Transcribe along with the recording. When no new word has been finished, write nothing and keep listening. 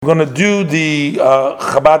We're going to do the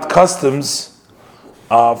Chabad customs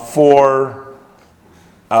for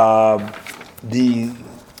the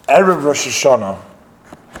Erev Rosh Hashanah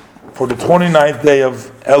for the 29th day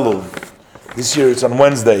of Elul. This year it's on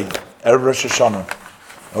Wednesday, Erev Rosh Hashanah.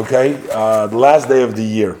 Okay, the last day of the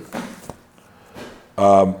year.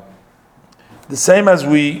 The same as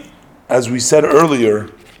we said earlier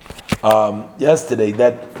yesterday,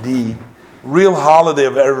 that the real holiday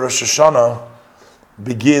of Erev Rosh Hashanah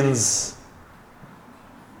begins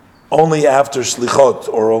only after Slichot,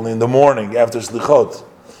 or only in the morning after Slichot.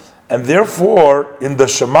 And therefore, in the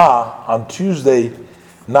Shema, on Tuesday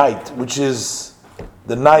night, which is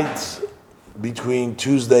the night between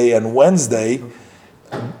Tuesday and Wednesday,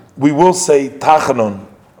 we will say Tachanun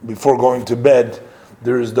before going to bed.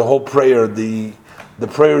 There is the whole prayer, the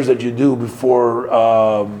prayers that you do before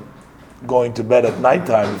going to bed at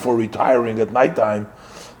nighttime, before retiring at nighttime.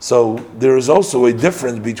 So there is also a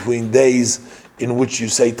difference between days in which you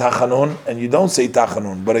say Tachanun and you don't say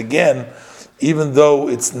Tachanun. But again, even though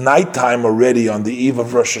it's nighttime already on the eve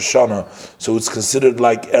of Rosh Hashanah, so it's considered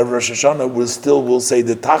like Erev Rosh Hashanah, we still will say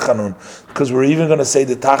the Tachanun, because we're even going to say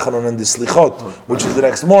the Tachanun in the Slichot, which is the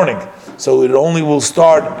next morning. So it only will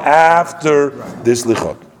start after the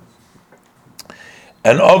Slichot.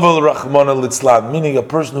 And Oval Rachmana Litzlan, meaning a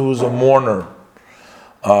person who is a mourner,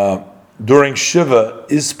 during Shiva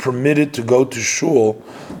is permitted to go to shul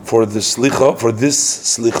for this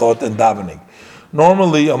slichot and davening.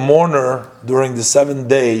 Normally, a mourner during the 7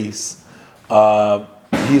 days,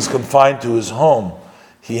 he is confined to his home.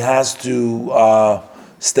 He has to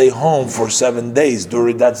stay home for 7 days.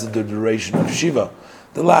 That's the duration of Shiva.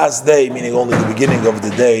 The last day, meaning only the beginning of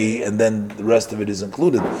the day, and then the rest of it is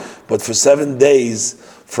included. But for 7 days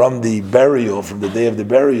from the burial, from the day of the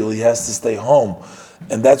burial, he has to stay home.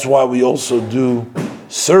 And that's why we also do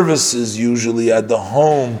services usually at the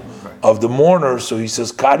home of the mourner. So he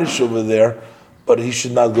says Kaddish over there, but he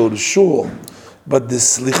should not go to shul. But the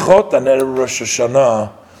Slichot and Erev Rosh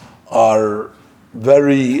Hashanah are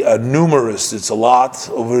very numerous. It's a lot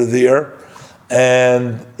over there.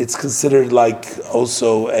 And it's considered like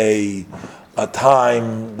also a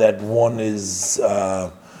time that one is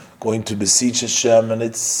going to beseech Hashem. And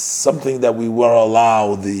it's something that we will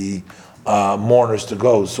allow the mourners to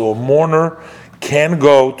go. So a mourner can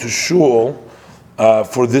go to shul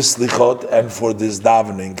for this slichot and for this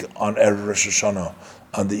davening on Erev Rosh Hashanah,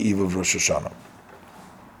 on the eve of Rosh Hashanah.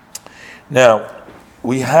 Now,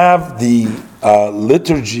 we have the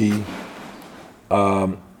liturgy.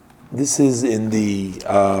 This is in the,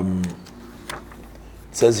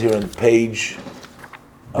 it says here on page,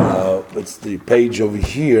 it's the page over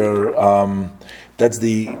here, that's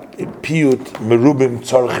the Piyut Merubim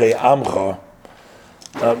Tzarchei Amcha.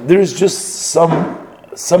 There's just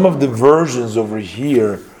some of the versions over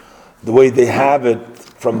here, the way they have it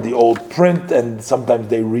from the old print, and sometimes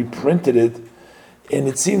they reprinted it, and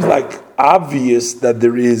it seems like obvious that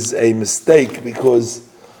there is a mistake, because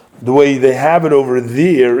the way they have it over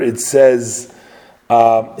there, it says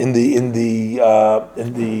in the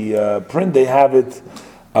print they have it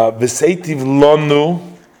V'seitiv lonu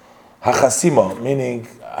hachasima, meaning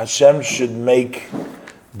Hashem should make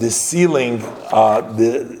the sealing,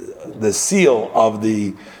 the seal of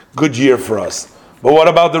the good year for us. But what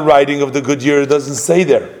about the writing of the good year? It doesn't say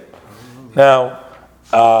there. Now,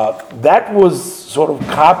 that was sort of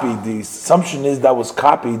copied. The assumption is that was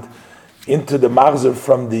copied into the Machzor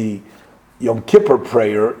from the Yom Kippur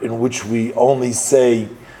prayer, in which we only say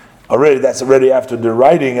that's already after the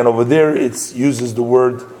writing, and over there it uses the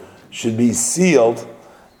word should be sealed.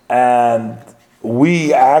 And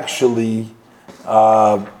we actually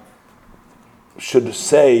should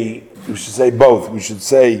say both. We should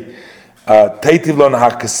say Teitiv lon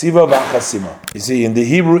hakasiva v'achasima. You see, in the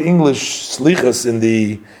Hebrew English slichas, in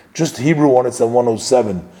the just Hebrew one, it's on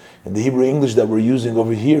 107. In the Hebrew English that we're using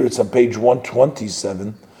over here, it's on page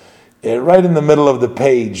 127. Right in the middle of the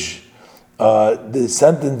page, the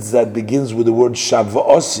sentence that begins with the word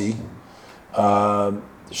Shavasi,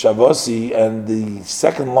 and the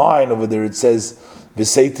second line over there, it says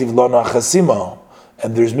V'seitiv lona chasima,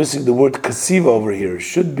 and there's missing the word kasiva over here. It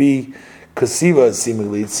should be kasiva,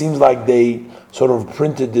 seemingly. It seems like they sort of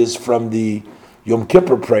printed this from the Yom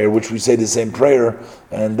Kippur prayer, which we say the same prayer,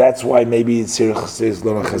 and that's why maybe it says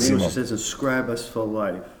lona chasima. It says inscribe us for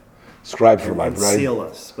life. Scribe for life, right? Seal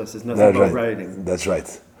us, but there's nothing about writing. That's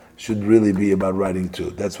right. Should really be about writing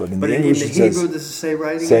too. That's what in the English in the it says. Hebrew, does it say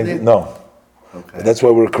writing? No. Okay. That's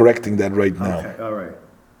why we're correcting that right now. Okay, all right.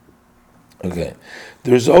 Okay.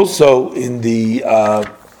 There's also in the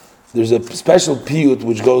there's a special piyut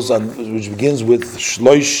which begins with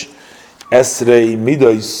Shloish Esrei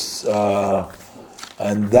Midos,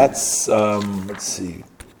 and that's, let's see,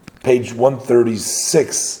 page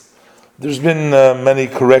 136. There's been many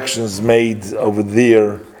corrections made over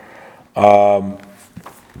there for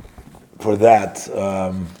that.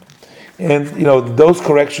 And those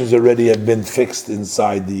corrections already have been fixed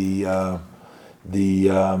inside the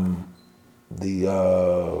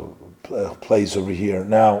place over here.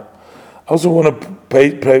 Now, I also want to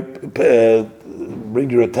bring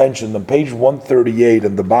your attention on page 138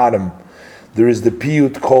 at the bottom. There is the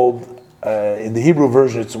piyut called in the Hebrew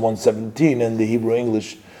version it's 117, and the Hebrew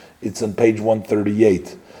English it's on page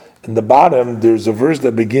 138. In the bottom there's a verse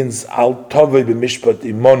that begins Al Tovei b'mishpat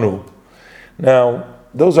imonu. Now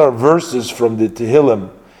those are verses from the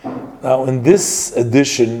Tehillim. Now in this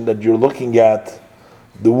edition that you're looking at,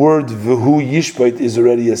 the word V'hu Yishpait is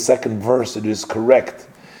already a second verse. It is correct.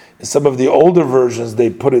 In some of the older versions,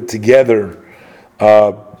 they put it together.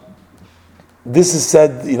 This is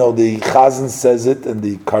said, the Chazan says it, and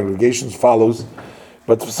the congregation follows.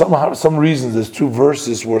 But for some reason, these two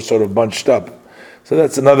verses were sort of bunched up. So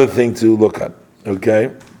that's another thing to look at.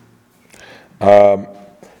 Okay.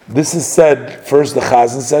 This is said first. The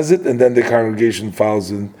Chazan says it, and then the congregation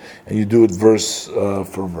follows in, and you do it verse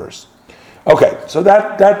for verse. Okay, so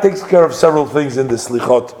that takes care of several things in the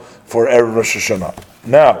Slichot for Erev Rosh Hashanah.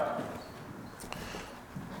 Now,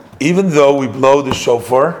 even though we blow the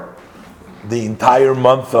shofar the entire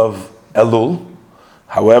month of Elul,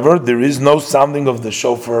 however, there is no sounding of the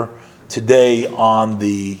shofar today on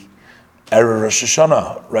the Erev Rosh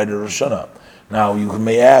Hashanah, right at Rosh Hashanah. Now, you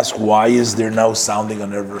may ask, why is there no sounding on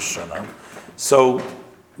Erev Rosh Hashanah? So,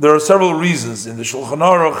 there are several reasons. In the Shulchan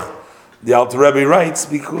Aruch, the Alter Rebbe writes,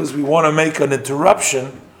 because we want to make an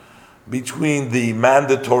interruption between the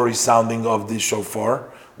mandatory sounding of the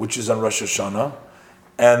shofar, which is on Rosh Hashanah,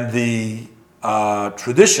 and the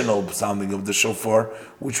traditional sounding of the shofar,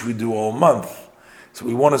 which we do all month. So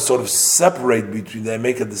we want to sort of separate between them,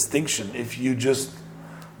 make a distinction. If you just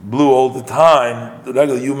blew all the time,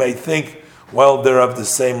 you may think, well, they're of the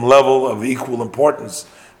same level of equal importance.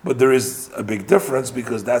 But there is a big difference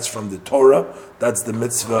because that's from the Torah, that's the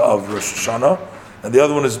mitzvah of Rosh Hashanah, and the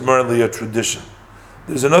other one is merely a tradition.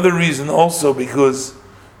 There's another reason also, because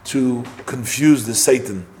to confuse the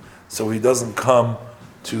Satan, so he doesn't come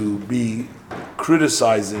to be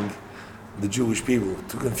criticizing the Jewish people.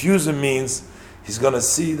 To confuse him means he's going to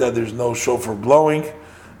see that there's no shofar blowing,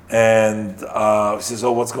 and he says,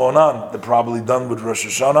 oh, what's going on? They're probably done with Rosh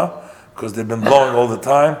Hashanah because they've been blowing all the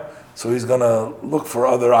time. So he's going to look for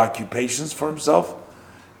other occupations for himself.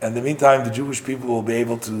 In the meantime, the Jewish people will be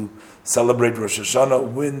able to celebrate Rosh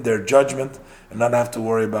Hashanah, win their judgment, and not have to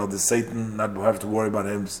worry about the Satan, not have to worry about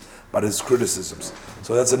his criticisms.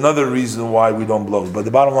 So that's another reason why we don't blow. But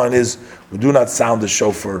the bottom line is, we do not sound the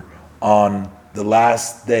shofar on the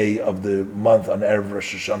last day of the month on Erev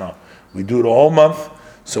Rosh Hashanah. We do it all month,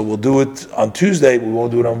 so we'll do it on Tuesday, we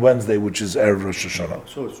won't do it on Wednesday, which is Erev Rosh Hashanah.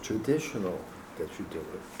 So it's traditional that you do it.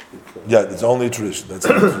 Yeah, it's only tradition. That's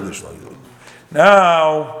only traditional.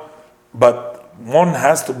 Now, but one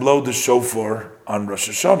has to blow the shofar on Rosh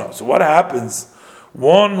Hashanah. So what happens?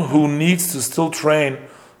 One who needs to still train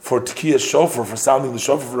for Tkiyah shofar, for sounding the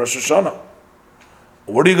shofar for Rosh Hashanah.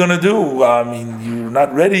 What are you going to do? I mean, you're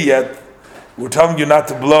not ready yet. We're telling you not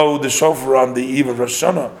to blow the shofar on the eve of Rosh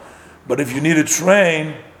Hashanah. But if you need to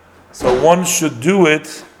train, so one should do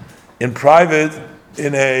it in private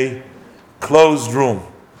in a closed room.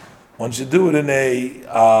 One should do it in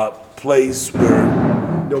a place where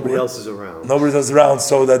nobody else is around. Nobody else is around,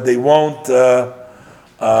 so that they won't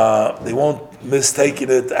mistake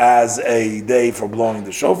it as a day for blowing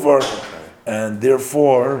the shofar, and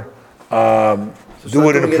therefore do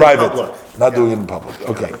it in a private, not doing it in public.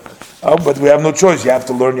 Okay, but we have no choice. You have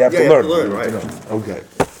to learn. You have to learn. Right? Okay.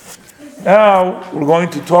 Now we're going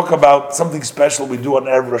to talk about something special we do on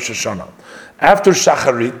Erev Rosh Hashanah. After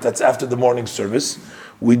Shacharit, that's after the morning service,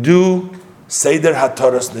 we do Seder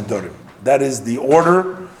HaToras Nidorim. That is the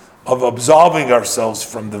order of absolving ourselves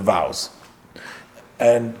from the vows.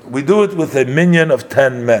 And we do it with a minyan of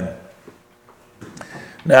 10 men.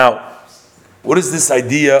 Now, what is this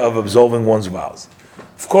idea of absolving one's vows?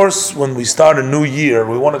 Of course, when we start a new year,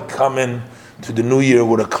 we want to come in to the new year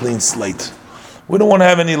with a clean slate. We don't want to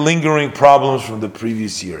have any lingering problems from the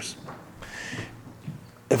previous years.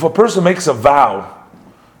 If a person makes a vow,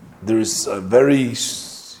 there is a very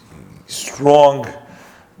strong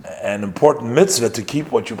and important mitzvah to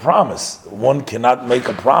keep what you promise. One cannot make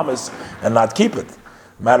a promise and not keep it.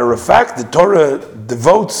 Matter of fact, the Torah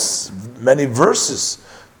devotes many verses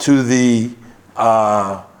to the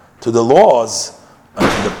laws,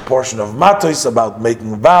 the portion of Matos about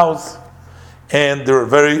making vows. And there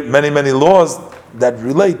are many laws that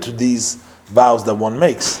relate to these vows that one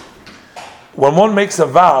makes. When one makes a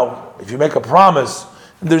vow, if you make a promise,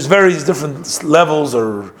 there's various different levels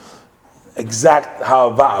or exact how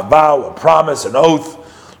a vow, a promise, an oath,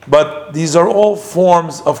 but these are all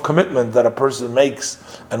forms of commitment that a person makes,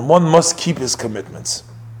 and one must keep his commitments.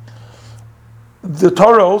 The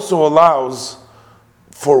Torah also allows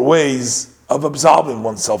for ways of absolving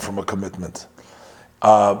oneself from a commitment.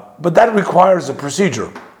 But that requires a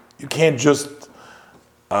procedure. You can't just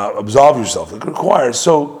absolve yourself. It requires,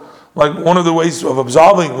 so like one of the ways of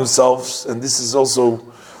absolving oneself, and this is also,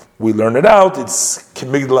 we learn it out, it's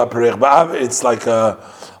kimigdala perech ba'av, it's like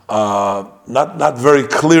not very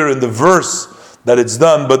clear in the verse that it's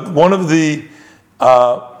done, but one of the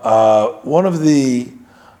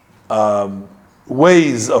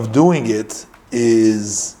ways of doing it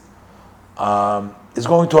is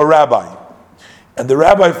going to a rabbi. And the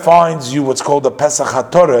rabbi finds you what's called a Pesach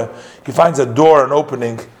HaTorah. He finds a door, an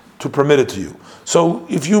opening to permit it to you. So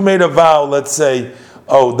if you made a vow, let's say,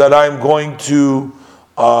 that I'm going to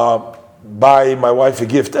buy my wife a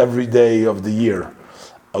gift every day of the year.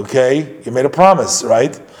 Okay? You made a promise,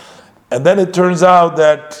 right? And then it turns out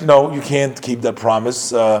that, you can't keep that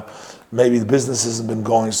promise. Maybe the business hasn't been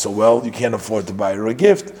going so well. You can't afford to buy her a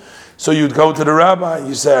gift. So you'd go to the rabbi and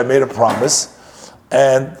you say, I made a promise.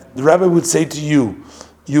 And the rabbi would say to you,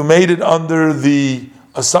 you made it under the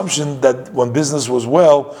assumption that when business was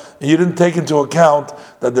well, and you didn't take into account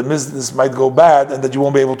that the business might go bad and that you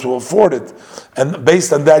won't be able to afford it. And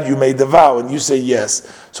based on that, you made the vow, and you say yes.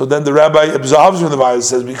 So then the rabbi absolves you of the vow and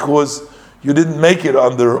says, because you didn't make it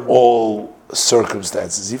under all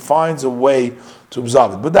circumstances. He finds a way to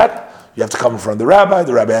absolve it. But that, you have to come in front of the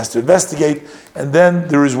rabbi has to investigate, and then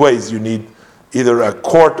there is ways. You need either a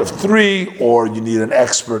court of 3, or you need an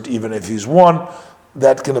expert, even if he's 1,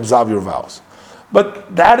 that can absolve your vows.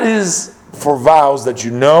 But that is for vows that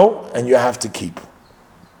you know and you have to keep.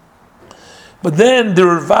 But then there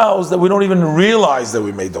are vows that we don't even realize that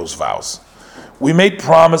we made those vows. We made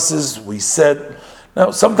promises, we said.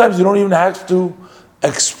 Now, sometimes you don't even have to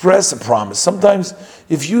express a promise. Sometimes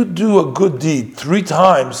if you do a good deed 3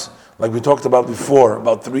 times, like we talked about before,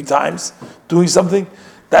 about 3 times doing something,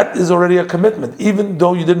 that is already a commitment, even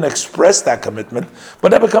though you didn't express that commitment,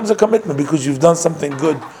 but that becomes a commitment because you've done something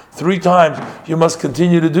good 3 times, you must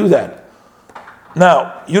continue to do that.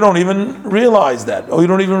 Now, you don't even realize that, or you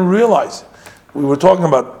don't even realize. We were talking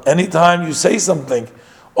about anytime you say something,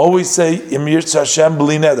 always say, Im yirtzeh Hashem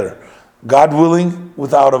b'li neder, God willing,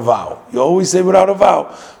 without a vow. You always say without a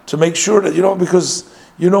vow, to make sure that, because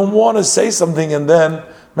you don't want to say something and then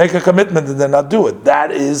make a commitment and then not do it.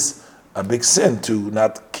 That is a big sin, to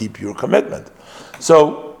not keep your commitment.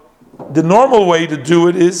 So the normal way to do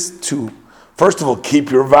it is to, first of all,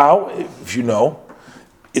 keep your vow, if you know.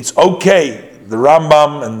 It's okay. The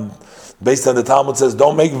Rambam, and based on the Talmud, says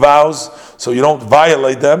don't make vows so you don't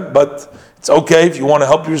violate them, but it's okay if you want to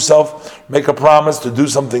help yourself, make a promise to do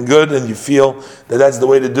something good, and you feel that that's the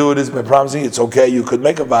way to do it is by promising. It's okay, you could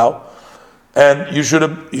make a vow, and you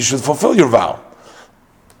should fulfill your vow.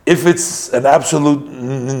 If it's an absolute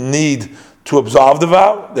need to absolve the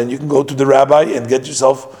vow, then you can go to the rabbi and get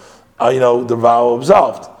yourself, the vow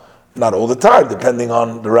absolved. Not all the time, depending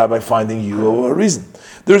on the rabbi finding you a reason.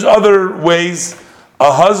 There's other ways.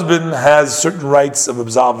 A husband has certain rights of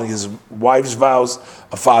absolving his wife's vows,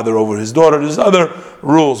 a father over his daughter. There's other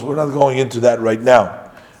rules. We're not going into that right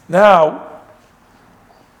now. Now,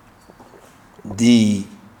 the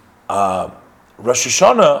Rosh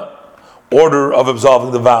Hashanah order of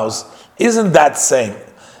absolving the vows isn't that same.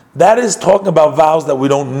 That is talking about vows that we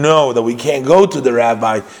don't know, that we can't go to the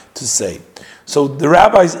rabbi to say. So the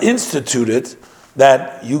rabbis instituted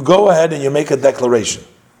that you go ahead and you make a declaration.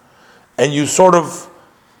 And you sort of,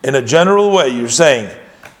 in a general way, you're saying,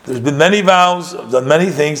 there's been many vows, I've done many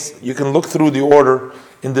things. You can look through the order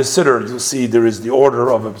in the Siddur. You'll see there is the order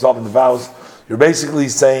of absolving the vows. You're basically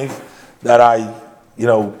saying that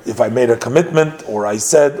if I made a commitment, or I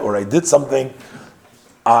said, or I did something,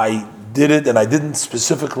 I did it, and I didn't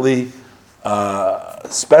specifically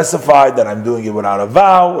specify that I'm doing it without a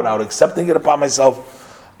vow, without accepting it upon myself.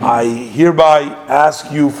 I hereby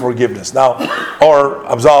ask you forgiveness. Now, or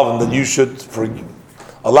absolve them, that you should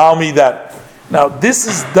allow me that. Now, this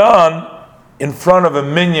is done in front of a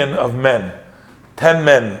minyan of men, 10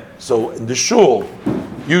 men. So in the shul,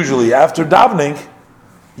 usually after davening,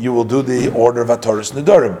 you will do the order of Hatoras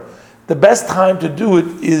Nedarim. The best time to do it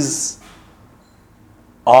is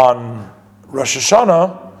on Rosh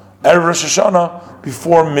Hashanah, Erev Rosh Hashanah,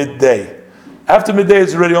 before midday. After midday,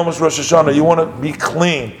 it's already almost Rosh Hashanah. You want to be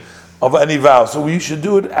clean of any vow. So we should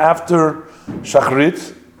do it after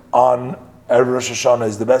Shachrit on Erev Rosh Hashanah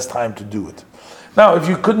is the best time to do it. Now, if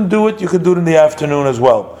you couldn't do it, you could do it in the afternoon as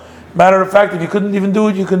well. Matter of fact, if you couldn't even do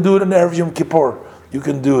it, you can do it in Erev Yom Kippur. You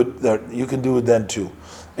can do it there. You can do it then too.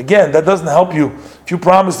 Again, that doesn't help you. If you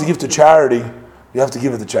promise to give to charity, you have to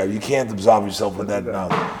give it to charity. You can't absolve yourself with that now.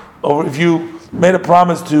 Or if you made a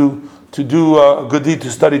promise to do a good deed,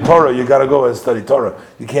 to study Torah, you got to go and study Torah.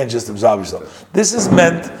 You can't just absolve yourself. This is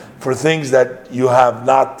meant for things that you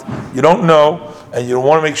don't know, and you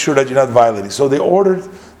want to make sure that you're not violating. So they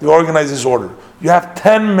organized this order. You have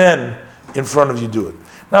 10 men in front of you do it.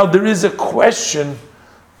 Now there is a question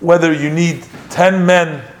whether you need 10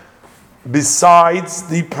 men besides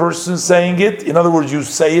the person saying it. In other words, you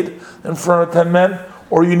say it in front of 10 men,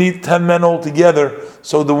 or you need 10 men altogether,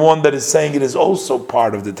 so the one that is saying it is also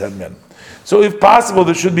part of the 10 men. So if possible,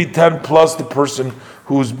 there should be 10 plus the person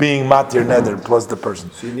who's being matir neder, plus the person.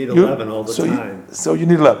 So you need 11 all the time. So you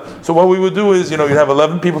need 11. So what we would do is, you have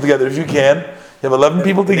 11 people together. If you can, you have 11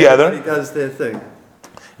 people together. Everybody does their thing.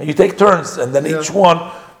 And you take turns, and then each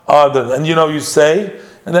one, you say,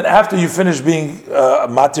 and then after you finish being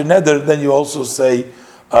matir neder, then you also say,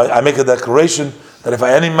 I make a declaration that if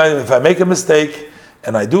I make a mistake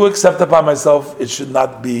and I do accept upon myself, it should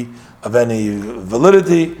not be of any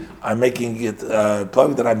validity. I'm making it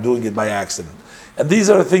public that I'm doing it by accident. And these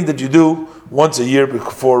are the things that you do once a year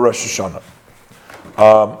before Rosh Hashanah.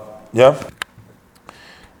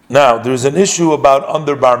 Now, there's an issue about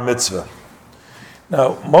under bar mitzvah.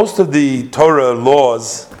 Now, most of the Torah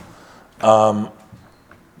laws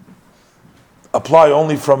apply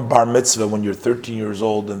only from bar mitzvah when you're 13 years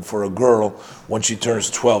old, and for a girl, when she turns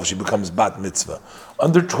 12, she becomes bat mitzvah.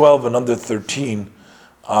 Under 12 and under 13,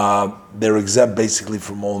 they're exempt basically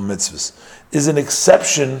from all mitzvahs. There's an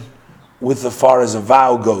exception with as far as a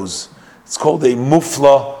vow goes. It's called a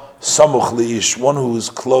mufla samuch li'ish, one who is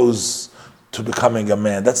close to becoming a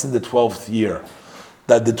man. That's in the 12th year.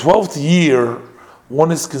 That the 12th year,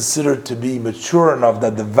 one is considered to be mature enough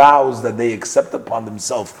that the vows that they accept upon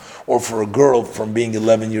themselves, or for a girl from being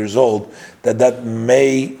 11 years old, that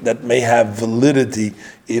may have validity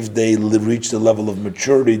if they reach the level of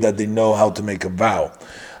maturity that they know how to make a vow.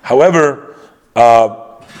 However,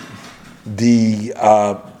 the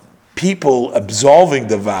people absolving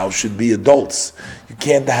the vow should be adults. You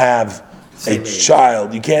can't have a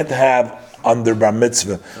child. You can't have under bar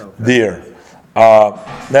mitzvah there.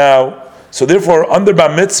 So therefore, under bar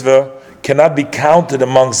mitzvah cannot be counted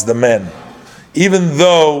amongst the men, even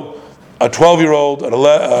though a 12-year-old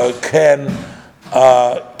can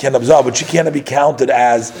absolve, but he cannot be counted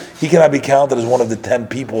as one of the 10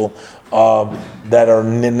 people that are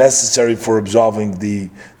necessary for absolving the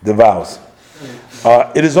vows.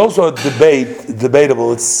 It is also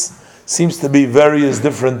debatable. It seems to be various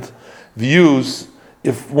different views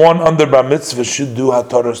if one under bar mitzvah should do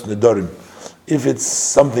hataras nedarim, if it's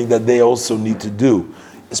something that they also need to do,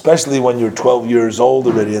 especially when you're 12 years old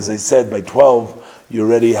already. As I said, by 12 you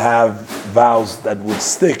already have vows that would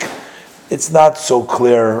stick. It's not so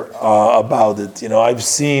clear about it. I've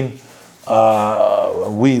seen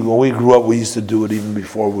when we grew up, we used to do it even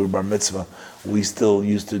before we were bar mitzvah. We still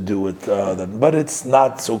used to do it, but it's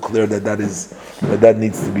not so clear that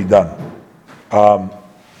needs to be done.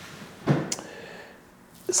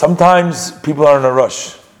 Sometimes people are in a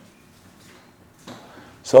rush,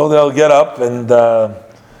 so they'll get up and they'll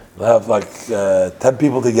have 10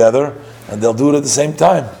 people together, and they'll do it at the same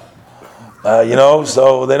time.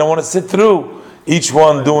 So they don't want to sit through each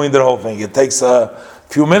one doing their whole thing. It takes a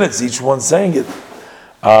few minutes, each one saying it.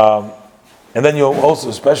 And then you also,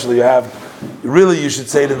 especially you should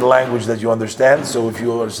say it in the language that you understand. So if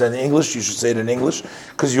you understand English, you should say it in English,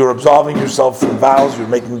 because you're absolving yourself from vows, you're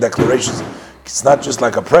making declarations. It's not just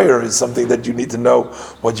like a prayer, it's something that you need to know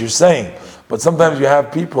what you're saying. But sometimes you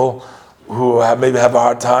have people who maybe have a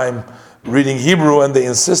hard time reading Hebrew, and they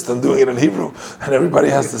insist on doing it in Hebrew, and everybody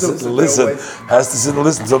has to sit and listen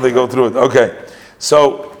until they go through it. Okay,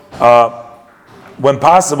 so when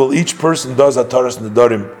possible, each person does hataras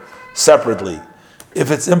nedarim separately.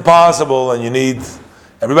 If it's impossible and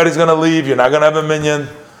everybody's going to leave, you're not going to have a minyan,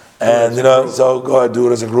 and so go ahead, do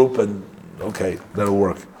it as a group, and okay, that'll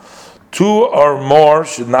work. 2 or more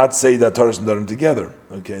should not say the hataras nedarim together.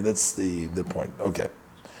 Okay, that's the point. Okay,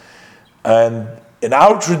 and in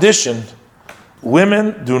our tradition,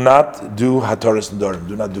 women do not do hataras nedarim.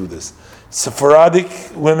 Do not do this. Sephardic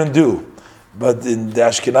women do, but in the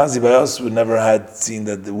Ashkenazi by us, we never had seen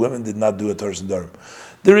that the women did not do hataras nedarim.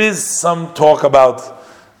 There is some talk about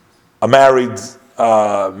a married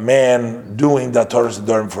man doing the hataras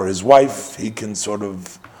nedarim for his wife. He can sort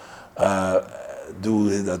of do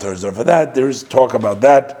the hataras nedarim for that. There is talk about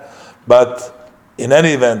that, But in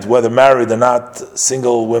any event, whether married or not,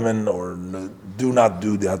 single women or do not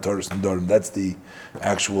do the Hataras Nedarim. That's the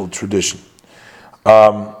actual tradition.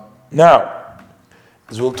 Now,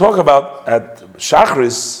 as we'll talk about at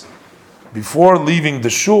Shachris, before leaving the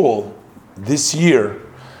shul this year,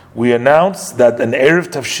 we announced that an Erev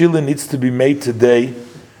Tavshilin needs to be made today,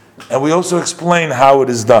 and we also explain how it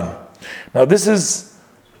is done. Now, this is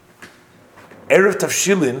Erev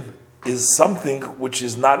Tavshilin is something which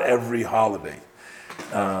is not every holiday.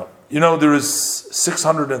 There is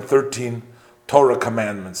 613 Torah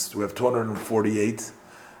commandments. We have 248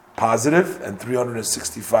 positive and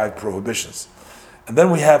 365 prohibitions. And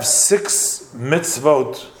then we have 6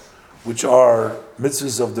 mitzvot, which are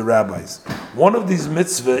mitzvahs of the rabbis. One of these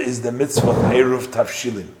mitzvah is the mitzvah of Eruv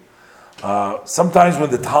Tavshilin. Sometimes when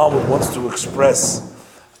the Talmud wants to express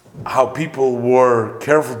how people were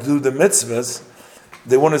careful to do the mitzvahs,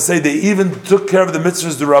 they want to say they even took care of the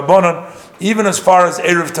mitzvahs, the Rabbanan, even as far as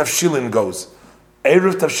Eruv Tavshilin goes.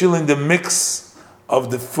 Eruv Tavshilin, the mix of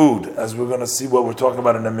the food, as we're going to see what we're talking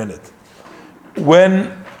about in a minute.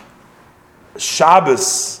 When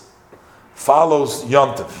Shabbos follows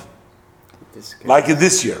Yontif, like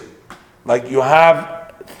this year, like you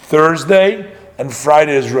have Thursday and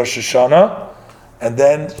Friday is Rosh Hashanah, and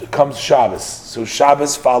then comes Shabbos. So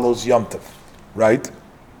Shabbos follows Yontif, right?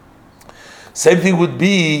 Same thing would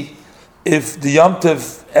be if the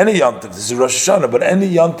Yontif, any Yontif, this is Rosh Hashanah, but any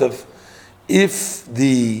Yontif, if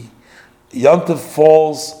the Yontif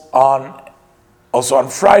falls also on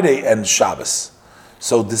Friday and Shabbos.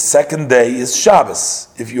 So the second day is Shabbos.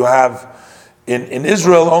 If you have, in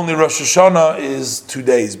Israel, only Rosh Hashanah is 2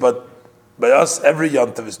 days, but by us, every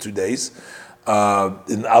Yontif is 2 days,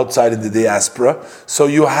 outside in the diaspora. So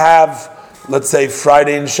you have, let's say,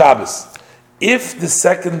 Friday and Shabbos. If the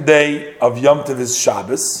second day of Yontif is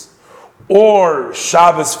Shabbos, or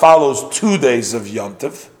Shabbos follows 2 days of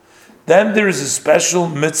Yontif, then there is a special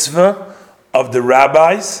mitzvah of the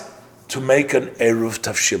rabbis to make an Eruv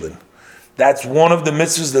Tavshilin. That's one of the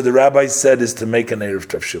mitzvahs that the rabbis said is to make an Eruv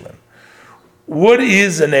Tavshilin. What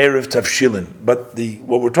is an Eruv Tavshilin? But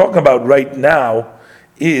what we're talking about right now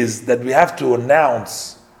is that we have to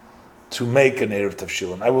announce to make an Eruv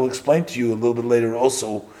Tavshilin. I will explain to you a little bit later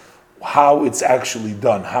also how it's actually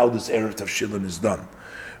done, how this Eruv Tavshilin is done.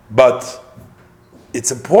 But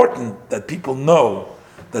it's important that people know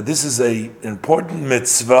that this is an important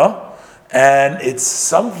mitzvah, and it's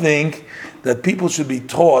something that people should be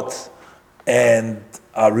taught and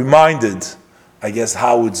reminded, I guess,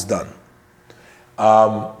 how it's done.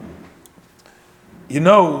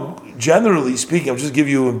 Generally speaking, I'll just give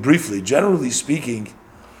you briefly, generally speaking,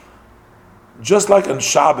 just like on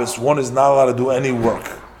Shabbos, one is not allowed to do any work.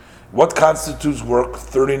 What constitutes work?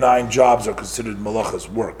 39 jobs are considered malachas,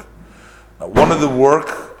 work. Now, one of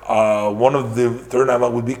the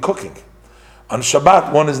 39 would be cooking. On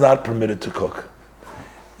Shabbat, one is not permitted to cook.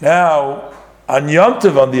 Now, on Yom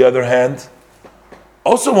Tov, on the other hand,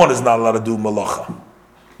 also one is not allowed to do malacha.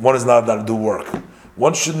 One is not allowed to do work.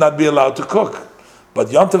 One should not be allowed to cook. But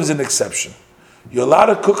Yom Tov is an exception. You're allowed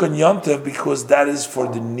to cook on Yom Tov because that is for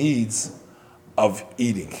the needs of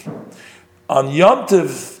eating. On Yom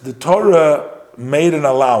Tov, the Torah made an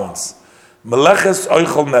allowance. Meleches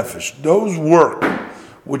oichel nefesh. Those work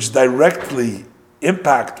which directly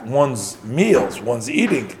impact one's meals, one's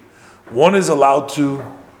eating, one is allowed to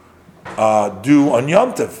do on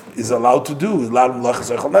Yom Tov, is allowed to do,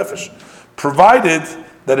 meleches oichel nefesh, provided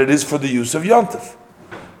that it is for the use of Yom Tov.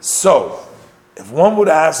 So, if one would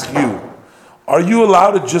ask you, are you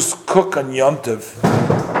allowed to just cook on Yom Tov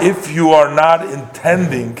if you are not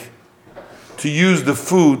intending to use the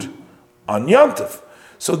food on Yom Tov?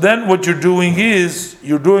 So then what you're doing is,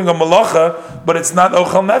 you're doing a malacha, but it's not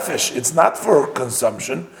ochel nefesh. It's not for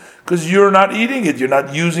consumption, because you're not eating it. You're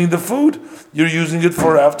not using the food. You're using it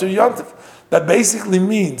for after Yom Tov. That basically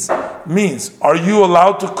means, are you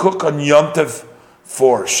allowed to cook on Yom Tov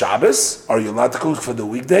for Shabbos? Are you allowed to cook for the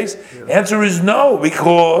weekdays? Yeah. Answer is no,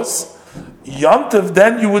 because Yom Tov,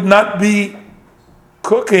 then you would not be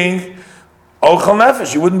cooking ochel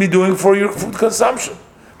nefesh. You wouldn't be doing it for your food consumption.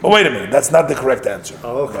 But wait a minute, that's not the correct answer.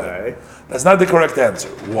 Okay. That's not the correct answer.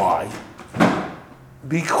 Why?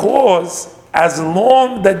 Because as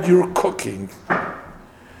long that you're cooking,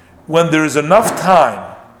 when there is enough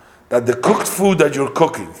time that the cooked food that you're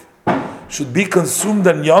cooking should be consumed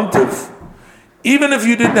on Yom Tov, even if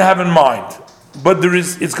you didn't have in mind, but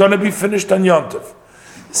it's going to be finished on Yom Tov.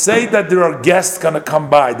 Say that there are guests going to come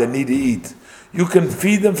by that need to eat. You can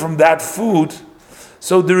feed them from that food,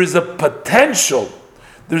 so there is a potential,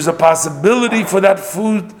 there's a possibility for that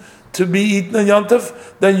food to be eaten on Yom Tov,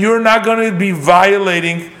 then you're not going to be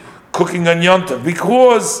violating cooking on Yom Tov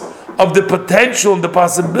because of the potential and the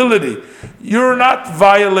possibility. You're not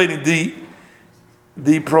violating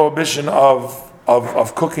the prohibition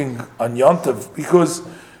of cooking on Yom Tov because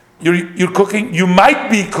you're cooking. You might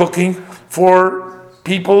be cooking for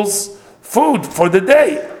people's food for the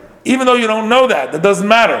day, even though you don't know that. That doesn't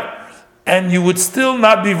matter, and you would still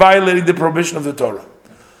not be violating the prohibition of the Torah.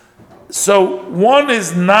 So one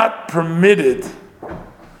is not permitted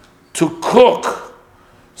to cook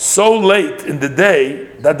so late in the day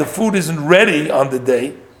that the food isn't ready on the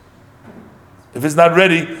day. If it's not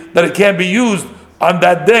ready, that it can't be used on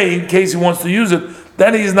that day in case he wants to use it,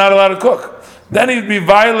 then he's not allowed to cook. Then he'd be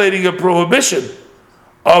violating a prohibition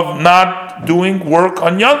of not doing work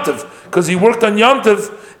on Yom Tov, because he worked on Yom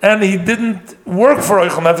Tov and he didn't work for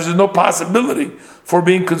Eichel Nefesh. There's no possibility for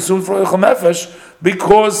being consumed for Eichel Nefesh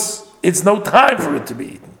because it's no time for it to be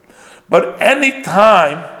eaten. But any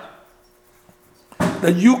time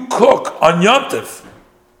that you cook on Yom Tov,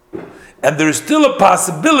 and there's still a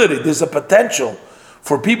possibility, there's a potential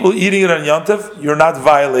for people eating it on Yom Tov, you're not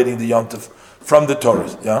violating the Yom Tov from the Torah.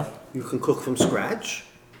 Yeah? You can cook from scratch?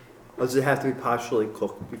 Or does it have to be partially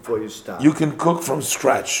cooked before you stop? You can cook from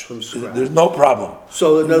scratch. From scratch. There's no problem.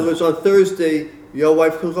 So in other words, on Thursday, your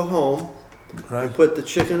wife can go home, Right? and put the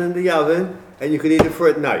chicken in the oven, and you can eat it for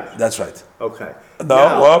at night. That's right. Okay. No,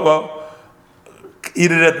 Now- well,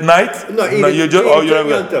 eat it at night? No, you're just, eat you're it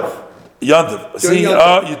Yom Tov. Yom Tov. See, Yom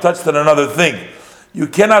Tov. you touched on another thing. You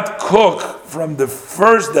cannot cook from the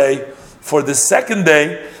first day for the second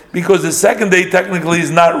day because the second day technically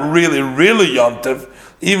is not really Yom Tov,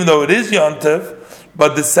 even though it is Yom Tov.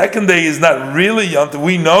 But the second day is not really Yom Tov.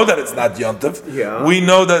 We know that it's not Yom Tov. Yeah. We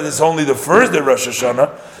know that it's only the first day Rosh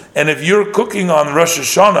Hashanah. And if you're cooking on Rosh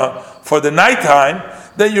Hashanah for the nighttime,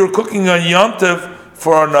 then you're cooking on Yom Tov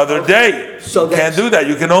for another day. So you can't do that.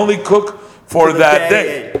 You can only cook for the that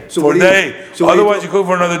day. day. So For what do you- day. so what do you Otherwise, do- you cook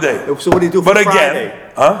for another day. So what do you do for But Friday? again,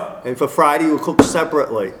 huh? And for Friday, you cook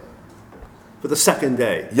separately for the second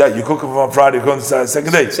day. Yeah, you cook on Friday, you cook on the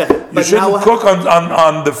second day. Second. You But shouldn't now- cook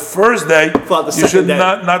on the first day. For the You second should day.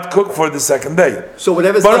 not cook for the second day. So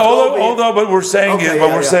whatever's But left all over, what we're saying Okay, is, yeah, what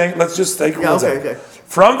we're yeah. saying, let's just take Yeah, one okay, second. okay.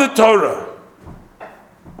 From the Torah,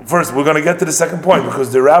 first we're going to get to the second point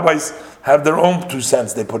because the rabbis have their own 2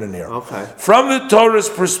 cents they put in here. Okay. From the Torah's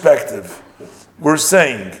perspective, we're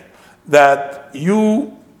saying that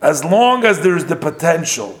you, as long as there's the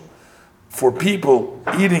potential for people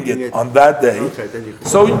eating it on that day, Okay, then you can-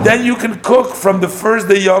 so then you can cook from the first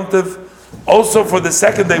day Yom Tov, also for the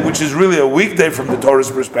second day, which is really a weekday from the Torah's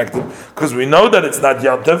perspective, because we know that it's not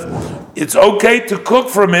Yom Tov. It's okay to cook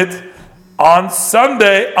from it on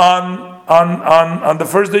Sunday, on the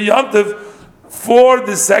first day Yom Tov, for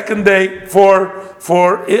the second day, for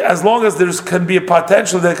as long as there can be a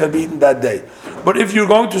potential that can be eaten that day. But if you're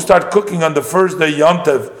going to start cooking on the first day Yom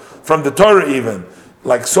Tov from the Torah even,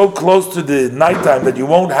 like so close to the nighttime that you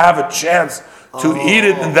won't have a chance to eat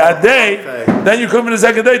it in that day, okay. then you come in the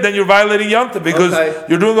second day, then you're violating Yom Tov because Okay.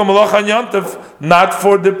 you're doing a malach on Yom Tov not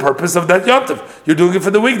for the purpose of that Yom Tov. You're doing it for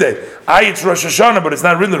the weekday. It's Rosh Hashanah, but it's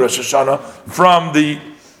not really Rosh Hashanah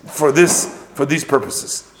for these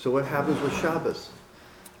purposes. So what happens with Shabbos?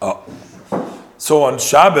 So on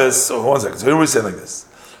Shabbos, one second, so here we say like this.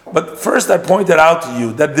 But first I pointed out to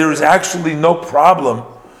you that there is actually no problem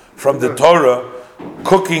from the Torah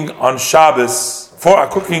cooking on Shabbos,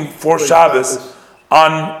 cooking for Shabbos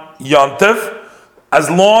on Yom Tov, as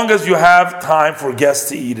long as you have time for guests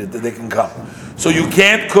to eat it, that they can come. So you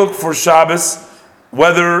can't cook for Shabbos,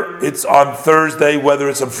 whether it's on Thursday, whether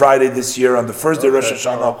it's on Friday this year, on the first day Rosh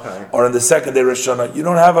Hashanah, or on the second day Rosh Hashanah. You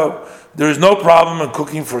don't have there is no problem in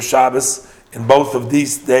cooking for Shabbos in both of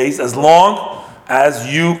these days, as long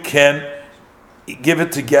as you can give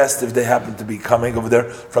it to guests if they happen to be coming over there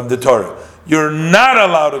from the Torah. You're not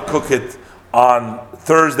allowed to cook it on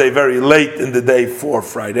Thursday very late in the day for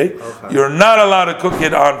Friday. Okay. You're not allowed to cook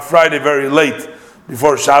it on Friday very late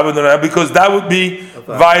before Shabbat, because that would be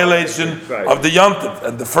violation of the Yom Tov.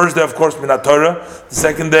 And the first day, of course, Minat Torah. The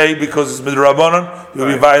second day, because it's Midrabanan,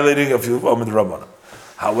 you'll be violating a few of Midrabanan.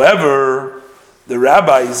 However, the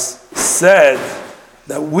rabbis said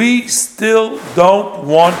that we still don't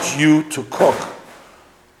want you to cook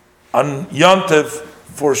on Yom Tov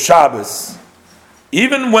for Shabbos,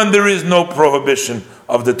 even when there is no prohibition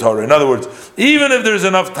of the Torah. In other words, even if there's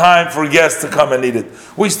enough time for guests to come and eat it,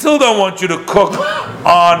 we still don't want you to cook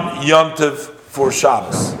on Yom Tov for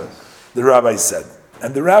Shabbos, the rabbis said.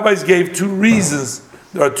 And the rabbis gave 2 reasons.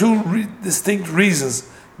 There are 2 distinct reasons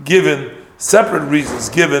given, separate reasons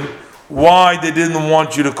given, why they didn't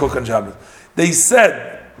want you to cook on Shabbos. They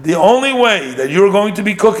said the only way that you're going to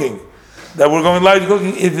be cooking that we're going light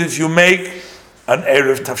cooking is if you make an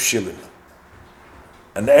Erev Tafshilin.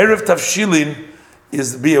 An Erev Tafshilin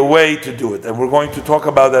is be a way to do it. And we're going to talk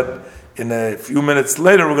about that in a few minutes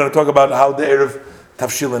later. We're going to talk about how the Erev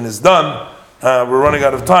Tafshilin is done. We're running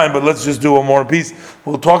out of time, but let's just do one more piece.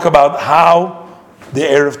 We'll talk about how the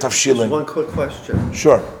Erev Tafshilin. One quick question.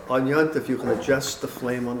 Sure. On Yontif, you can adjust the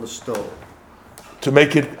flame on the stove. To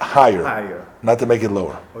make it higher. Higher. Not to make it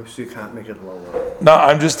lower. Oh, so you can't make it lower. No,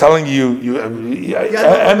 I'm just telling you.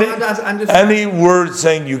 Any word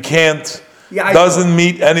saying you can't doesn't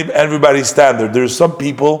meet everybody's standard. There's some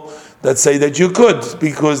people that say that you could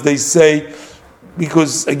because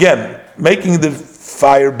again, making the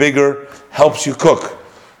fire bigger helps you cook.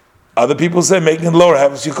 Other people say making it lower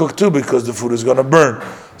helps you cook too because the food is going to burn.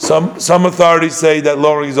 Some authorities say that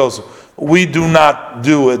lowering is also. We do not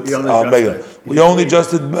do it. We only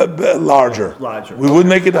adjust it larger. We would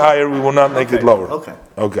make it higher. We will not make it lower.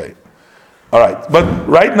 Okay. All right. But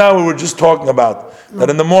right now we were just talking about that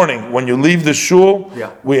in the morning when you leave the shul,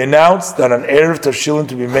 we announced that an Erev Tafshilin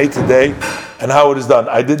to be made today and how it is done.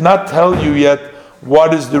 I did not tell you yet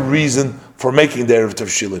what is the reason for making the Erev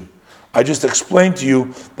Tafshilin. I just explained to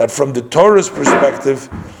you that from the Torah's perspective,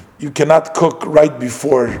 you cannot cook right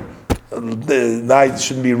before the night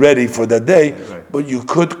shouldn't be ready for that day, but you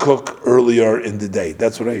could cook earlier in the day.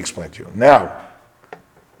 That's what I explained to you. Now,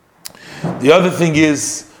 the other thing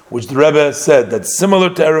is, which the Rebbe said, that similar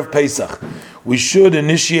to Erev Pesach, we should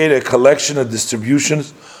initiate a collection of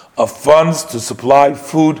distributions of funds to supply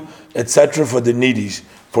food, etc. for the needy,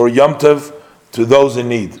 for Yom Tov, to those in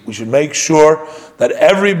need. We should make sure that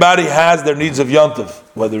everybody has their needs of Yom Tov,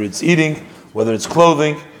 whether it's eating, whether it's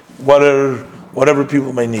clothing, whatever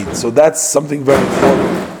people may need. So that's something very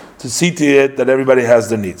important to see to it that everybody has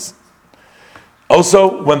their needs.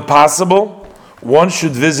 Also, when possible, one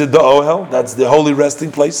should visit the Ohel, that's the holy resting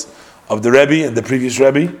place of the Rebbe and the previous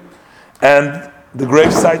Rebbe, and the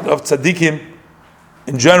gravesite of Tzaddikim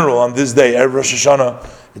in general on this day, Erev Rosh Hashanah.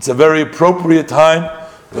 It's a very appropriate time.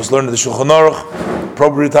 Just learn the Shulchan Aruch,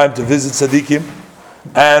 appropriate time to visit Tzaddikim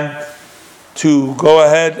and to go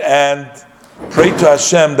ahead and pray to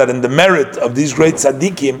Hashem that in the merit of these great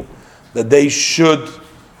tzaddikim, that they should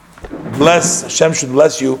bless, Hashem should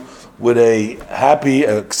bless you with a happy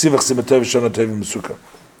ksivach simatov shana tevim mesukah.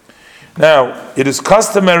 Now, it is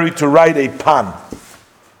customary to write a pan.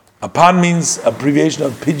 A pan means abbreviation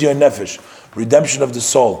of pidyon nefesh, redemption of the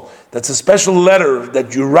soul. That's a special letter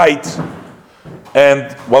that you write,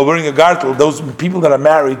 and while wearing a gartel, those people that are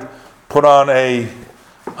married put on a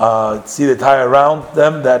see they tie around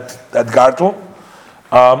them that gartel,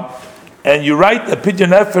 and you write a pidyon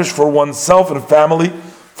nefesh for oneself and family,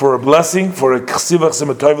 for a blessing, for a ksivach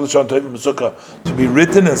simatov l'shan tovim mesukah, to be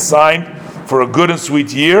written and signed for a good and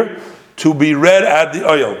sweet year, to be read at the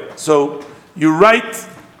oil. So you write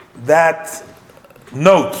that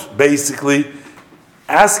note, basically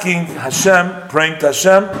asking Hashem, praying to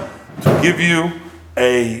Hashem to give you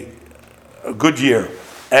a good year,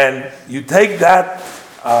 and you take that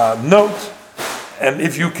note, and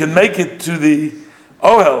if you can make it to the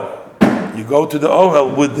Ohel, you go to the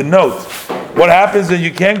Ohel with the note. What happens when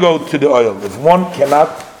you can't go to the Ohel? If one cannot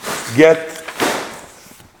get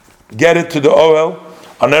it to the Ohel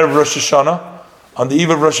on Erev Rosh Hashanah, on the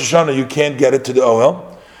eve of Rosh Hashanah, you can't get it to the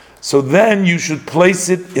Ohel. So then you should place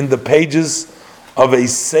it in the pages of a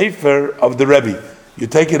sefer of the Rebbe. You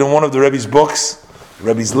take it in one of the Rebbe's books, the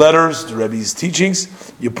Rebbe's letters, the Rebbe's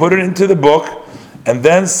teachings. You put it into the book, and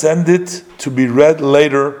then send it to be read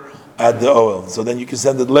later at the Ohel. So then you can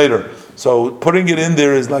send it later. So putting it in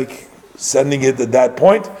there is like sending it at that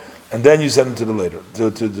point, and then you send it to the later,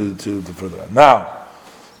 to further on. Now,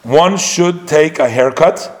 one should take a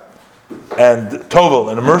haircut and tovel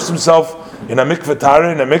and immerse himself in a mikveh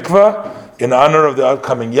tara, in a mikveh, in honor of the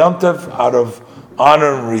upcoming Yom Tov, out of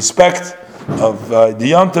honor and respect of the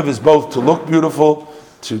Yom Tov is both to look beautiful,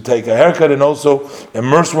 to take a haircut, and also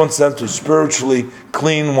immerse oneself to spiritually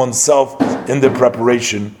clean oneself in the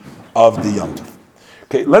preparation of the Yom Tov.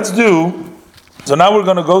 Okay, so now we're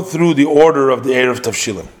going to go through the order of the Erev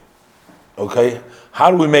Tafshilin. Okay,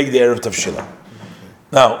 how do we make the Erev Tafshilin?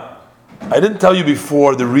 Now, I didn't tell you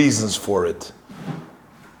before the reasons for it.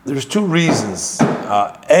 There's two reasons.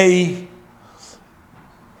 A,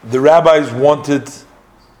 the rabbis wanted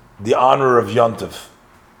the honor of Yom Tov.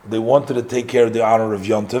 They wanted to take care of the honor of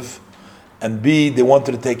Yom Tov, and B, they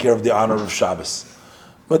wanted to take care of the honor of Shabbos.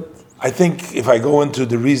 But I think if I go into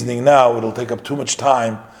the reasoning now, it'll take up too much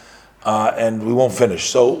time, and we won't finish.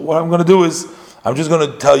 So what I'm going to do is, I'm just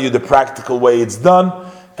going to tell you the practical way it's done,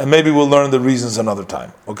 and maybe we'll learn the reasons another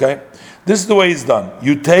time, okay? This is the way it's done.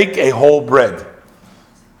 You take a whole bread,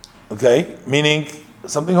 Okay, meaning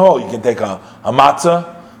something whole. You can take a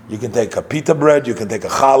matzah, you can take a pita bread, you can take a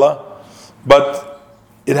challah, but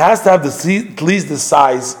it has to have at least the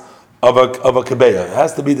size of a kebeya. It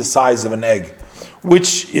has to be the size of an egg,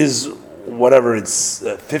 which is whatever it's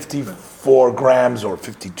 54 grams or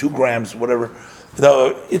 52 grams, whatever.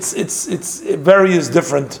 No, it's various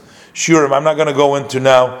different shurim. I'm not going to go into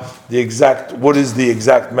now what is the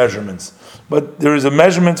exact measurements, but there is a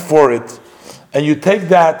measurement for it, and you take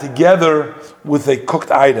that together with a cooked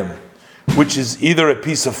item, which is either a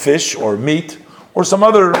piece of fish or meat or some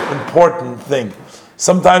other important thing.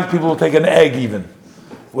 Sometimes people will take an egg even.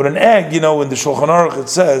 With an egg, in the Shulchan Aruch it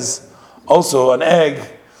says also an egg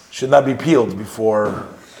should not be peeled before.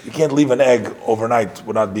 You can't leave an egg overnight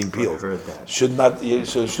without being peeled. I heard that. Should not.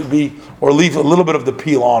 So it should be, or leave a little bit of the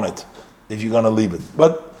peel on it if you're going to leave it.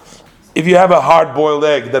 But if you have a hard-boiled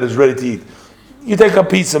egg that is ready to eat, you take a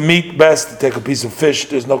piece of meat best. You take a piece of fish.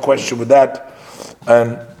 There's no question with that,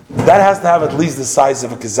 and that has to have at least the size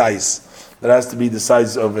of a kezayis. That has to be the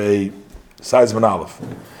size of an olive,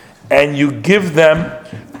 and you give them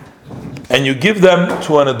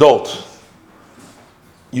to an adult.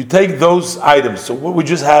 You take those items. So what we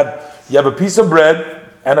just had, you have a piece of bread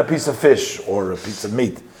and a piece of fish or a piece of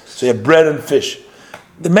meat. So you have bread and fish.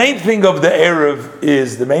 The main thing of the Erev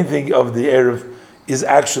is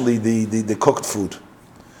actually the cooked food.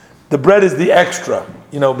 The bread is the extra,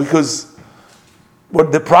 because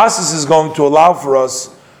what the process is going to allow for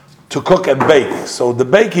us to cook and bake. So the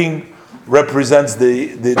baking represents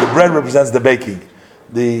the bread represents the baking.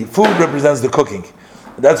 The food represents the cooking.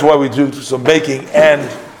 That's why we do some baking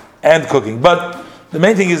and cooking. But the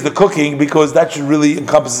main thing is the cooking, because that should really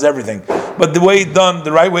encompasses everything. But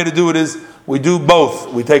the right way to do it is we do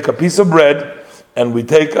both. We take a piece of bread and we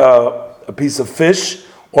take a piece of fish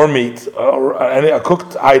or meat or a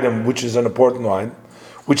cooked item, which is an important one,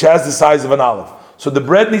 which has the size of an olive. So the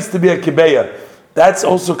bread needs to be a kibeya. That's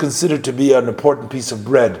also considered to be an important piece of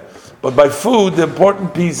bread. But by food, the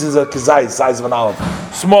important piece is a kezayis, size of an olive,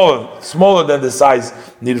 smaller than the size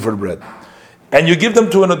needed for the bread. And you give them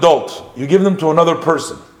to an adult. You give them to another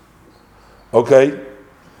person. Okay?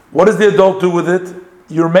 What does the adult do with it?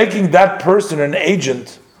 You're making that person an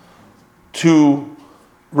agent to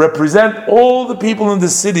represent all the people in the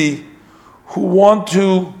city who want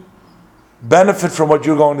to benefit from what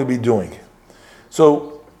you're going to be doing.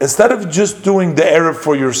 So instead of just doing the Erev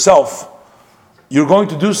for yourself, you're going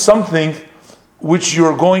to do something which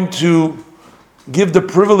you're going to give the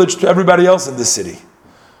privilege to everybody else in the city.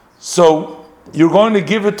 So you're going to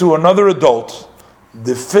give it to another adult,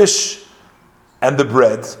 the fish and the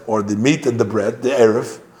bread, or the meat and the bread, the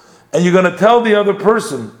Erev, and you're going to tell the other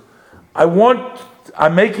person,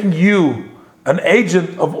 I'm making you an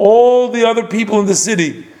agent of all the other people in the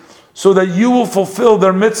city so that you will fulfill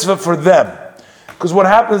their mitzvah for them. Because what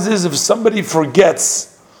happens is, if somebody forgets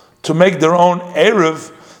to make their own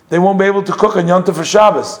Erev, they won't be able to cook on Yom Tov for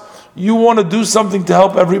Shabbos. You want to do something to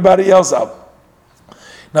help everybody else out.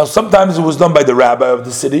 Now, sometimes it was done by the rabbi of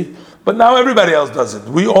the city, but now everybody else does it.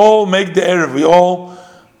 We all make the Erev. We all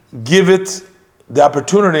give it the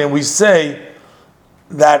opportunity, and we say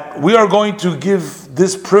that we are going to give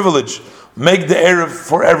this privilege, make the Erev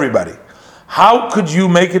for everybody. How could you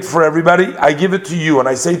make it for everybody? I give it to you, and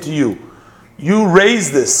I say to you, you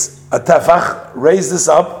raise this, a tafach, raise this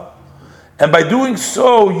up, and by doing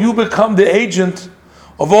so, you become the agent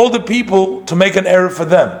of all the people to make an Erev for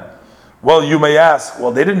them. Well, you may ask,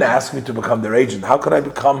 they didn't ask me to become their agent. How could I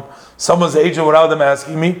become someone's agent without them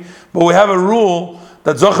asking me? But we have a rule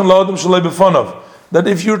that Zochen La'odom Shalei B'fanav, that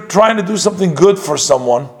if you're trying to do something good for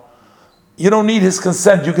someone, you don't need his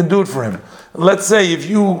consent, you can do it for him. Let's say if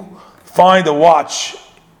you find a watch,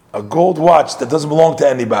 a gold watch that doesn't belong to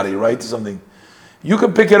anybody, right? Something. You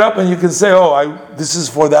can pick it up and you can say, this is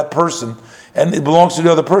for that person, and it belongs to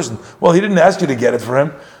the other person. Well, he didn't ask you to get it for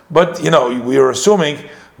him, but we are assuming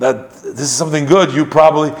that this is something good. He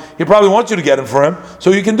probably wants you to get it for him,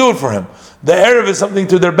 so you can do it for him. The Erev is something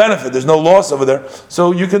to their benefit. There's no loss over there,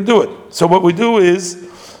 so you can do it. So what we do is,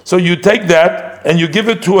 so you take that and you give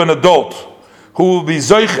it to an adult who will be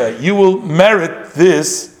zoiche. You will merit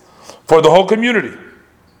this for the whole community.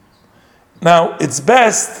 Now, it's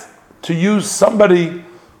best to use somebody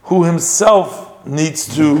who himself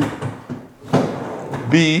needs to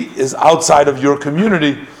is outside of your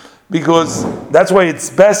community, because that's why it's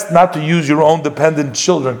best not to use your own dependent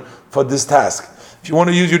children for this task. If you want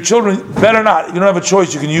to use your children, better not. You don't have a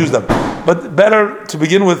choice, you can use them. But better, to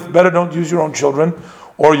begin with, better don't use your own children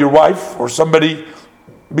or your wife or somebody,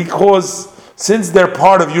 because since they're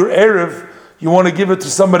part of your Erev, you want to give it to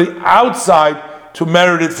somebody outside to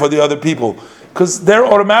merit it for the other people. because they're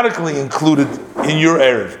automatically included in your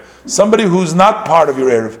Erev. Somebody who's not part of your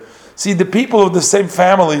Erev. See, the people of the same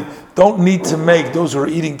family don't need to make, those who are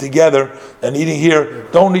eating together and eating here,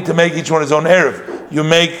 don't need to make each one his own Erev. You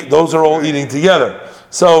make, those are all eating together.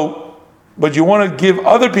 So, but you want to give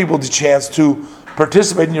other people the chance to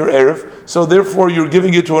participate in your Erev, so therefore you're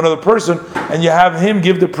giving it to another person, and you have him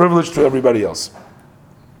give the privilege to everybody else.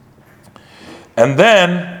 And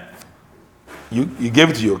then, you give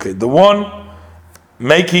it to you, okay. The one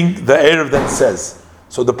making the Erev then says,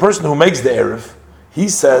 so the person who makes the Erev, he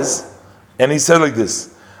says, and he said like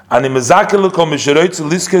this, I am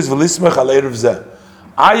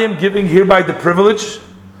giving hereby the privilege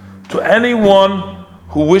to anyone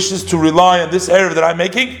who wishes to rely on this Erev that I'm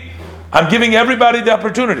making. I'm giving everybody the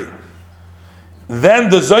opportunity. Then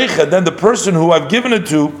the Zoicha, then the person who I've given it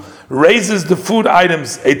to, raises the food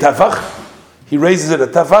items a tafach. He raises it a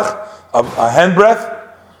tafach, a handbreadth.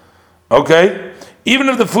 Okay? Even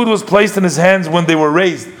if the food was placed in his hands when they were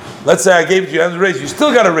raised, let's say I gave it to you hands raised, you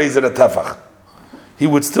still got to raise it a tafach. He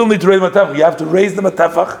would still need to raise them a tafach. You have to raise them a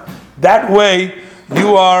tafach. That way,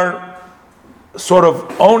 you are sort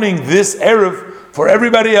of owning this Erev for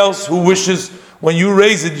everybody else who wishes. When you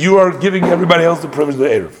raise it, you are giving everybody else the privilege of the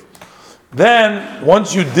Erev. Then,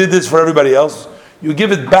 once you did this for everybody else, you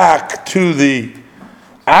give it back to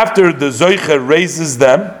after the Zoicha raises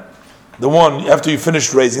them, the one, after you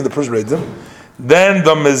finished raising, the person raised them, then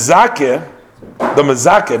the mezakeh,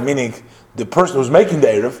 meaning the person who's making the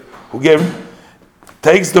Erev, who gave him,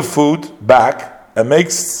 takes the food back and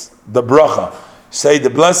makes the bracha. Say the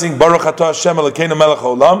blessing, Baruch Atah Hashem Elokeinu Melech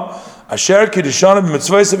Haolam, Asher Kiddushanu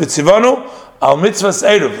b'mitzvos v'tzivanu al mitzvahs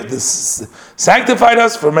Erev. This sanctified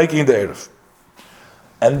us for making the Erev.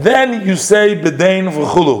 And then you say B'dein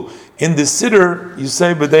v'chulu. In the Siddur, you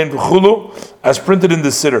say B'dein v'chulu, as printed in the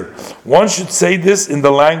Siddur. One should say this in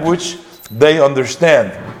the language they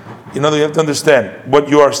understand. You have to understand. What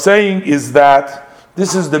you are saying is that,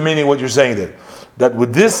 this is the meaning of what you're saying there. That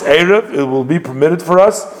with this Erev, it will be permitted for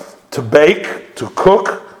us to bake, to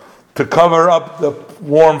cook, to cover up the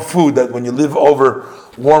warm food, that when you live over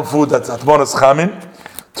warm food, that's Atmonas Chamin,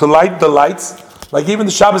 to light the lights, like even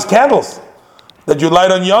the Shabbos candles, that you light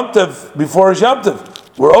on Yom Tov before Yom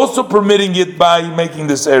Tov. We're also permitting it by making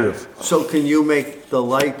this Erev. So can you make the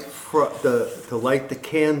light, to light the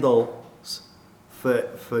candles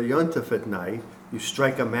for Yom Tov at night, you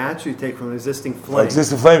strike a match, you take from an existing flame.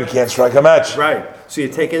 Existing flame, you can't strike a match. Right. So you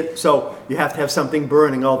take it, so you have to have something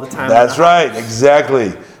burning all the time. That's right,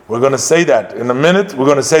 exactly. We're going to say that. In a minute, we're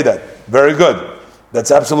going to say that. Very good.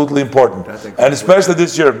 That's absolutely important. And especially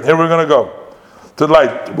this year. Here we're going to go. To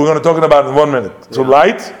light. We're going to talk about it in 1 minute. To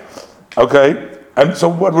light. Okay. And so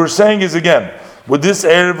what we're saying is, again, with this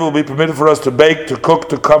Erev, it will be permitted for us to bake, to cook,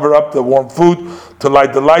 to cover up the warm food, to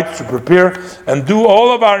light the lights, to prepare, and do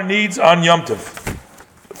all of our needs on Yom Tov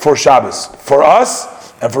for Shabbos, for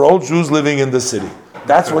us and for all Jews living in the city.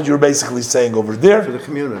 That's what you're basically saying over there. For the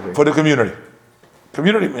community. For the community.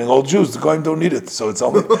 Community, meaning all Jews, the Goyim don't need it, so it's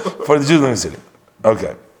only for the Jews living in the city.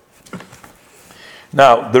 Okay.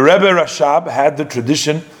 Now, the Rebbe Rashab had the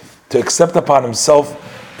tradition to accept upon himself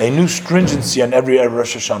a new stringency on every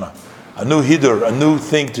Rosh Hashanah. A new hidur, a new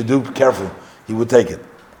thing to do careful. He would take it.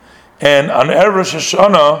 And on Erev Rosh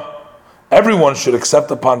Hashanah, everyone should accept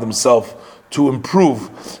upon themselves to improve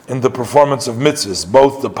in the performance of mitzvahs,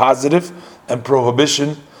 both the positive and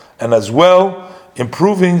prohibition, and as well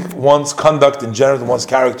improving one's conduct in general, one's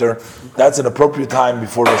character. That's an appropriate time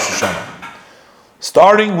before Rosh Hashanah.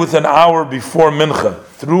 Starting with an hour before Mincha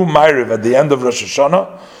through Ma'ariv at the end of Rosh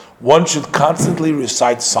Hashanah, one should constantly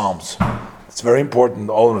recite Psalms. It's very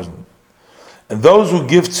important. And those who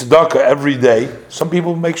give tzedakah every day, some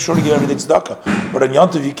people make sure to give every day tzedakah, but on Yom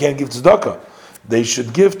Tov you can't give tzedakah. They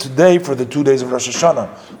should give today for the 2 days of Rosh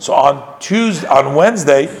Hashanah. So on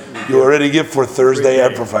Wednesday, you already give for Thursday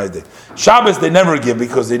and for Friday. Shabbos they never give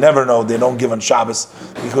because they never know. They don't give on Shabbos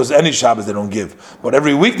because any Shabbos they don't give. But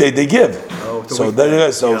every weekday they give. So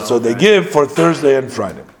they give for Thursday and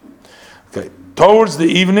Friday. Okay. Towards the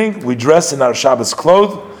evening, we dress in our Shabbos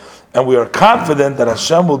clothes, and we are confident that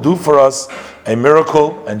Hashem will do for us a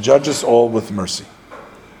miracle and judge us all with mercy.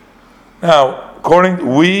 Now,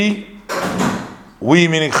 we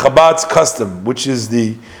meaning Chabad's custom, which is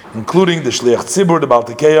including the Shliach Tzibur, the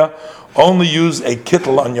Baltikeya, only use a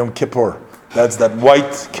kittel on Yom Kippur. That's that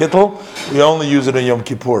white kittel. We only use it on Yom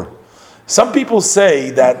Kippur. Some people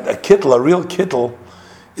say that a real kittel,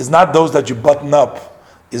 is not those that you button up,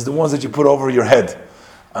 is the ones that you put over your head.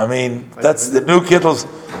 I mean, that's the new kittles.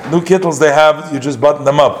 New kittles they have, you just button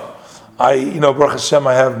them up. Baruch Hashem,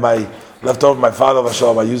 I have my leftover, my father,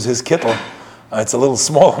 I use his kittel. It's a little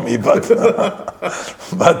small on me, but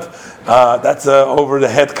that's a over the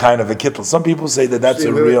head kind of a kittel. Some people say that that's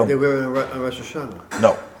a real. They wear a Rosh Hashanah.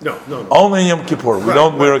 No. No. Only Yom Kippur. We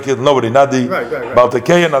don't wear a kittel. Nobody, not the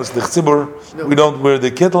Baltakei, not the Tzibur. No. We don't wear the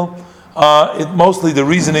kittel. It mostly the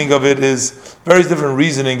reasoning of it is various different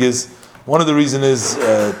reasoning is. One of the reasons is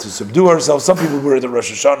to subdue ourselves. Some people wear the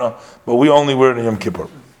Rosh Hashanah, but we only wear the Yom Kippur.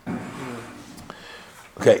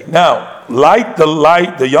 Okay, now light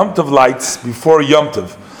the Yom Tov lights before Yom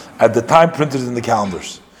Tov at the time printed in the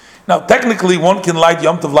calendars. Now, technically, one can light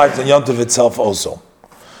Yom Tov lights on Yom Tov itself also,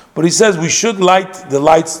 but he says we should light the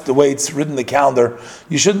lights the way it's written in the calendar.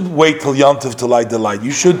 You shouldn't wait till Yom Tov to light the light.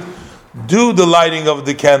 You should do the lighting of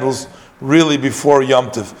the candles really before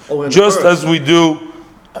Yom Tov, just as we do.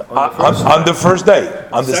 On the first day.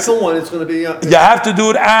 On the second one, it's going to be... you have to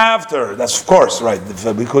do it after. That's of course, right,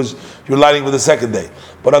 because you're lighting for the second day.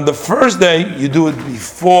 But on the first day, you do it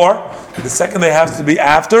before. The second day has to be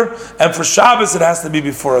after. And for Shabbos, it has to be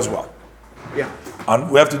before as well. Yeah.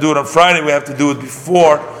 We have to do it on Friday. We have to do it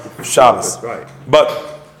before Shabbos. Right. But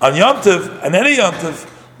on Yom Tov, and any Yom Tov,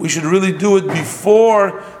 we should really do it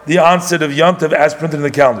before the onset of Yom Tov as printed in the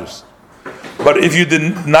calendars. But if you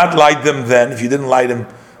did not light them then, if you didn't light them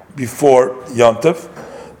before Yom Tov,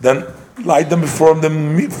 then light them before the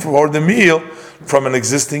meal from an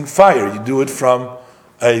existing fire. You do it from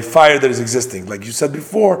a fire that is existing. Like you said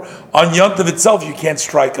before, on Yom Tov itself, you can't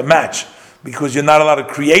strike a match because you're not allowed to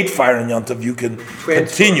create fire on Yom Tov. You can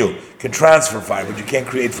can transfer fire, but you can't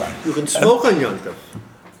create fire. You can smoke on Yom Tov.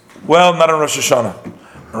 Well, not on Rosh Hashanah.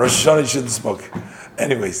 On Rosh Hashanah, you shouldn't smoke.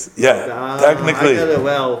 Anyways, technically.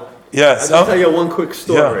 Yes. I'll tell you one quick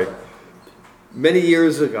story. Yeah. Many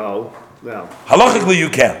years ago, halachically you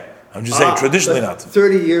can. I'm just saying, traditionally not.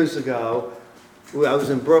 30 years ago, I was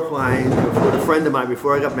in Brookline with a friend of mine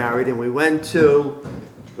before I got married, and we went to,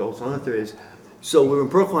 goes on 30 So we were in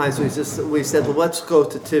Brookline, so we said, well, let's go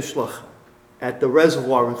to Tishlach at the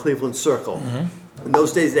reservoir in Cleveland Circle. Mm-hmm. In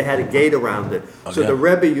those days, they had a gate around it. Okay. So the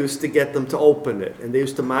Rebbe used to get them to open it, and they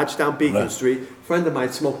used to march down Beacon Street. A friend of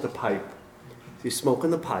mine smoked a pipe. He's smoking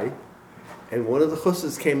the pipe, and one of the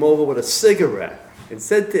chusses came over with a cigarette and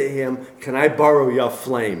said to him, "Can I borrow your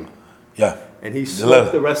flame?" Yeah. And he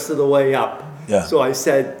smoked the rest of the way up. Yeah. So I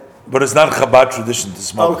said... But it's not Chabad tradition to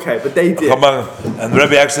smoke. Okay, but they did. And the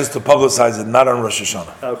Rebbe actually has to publicize it, not on Rosh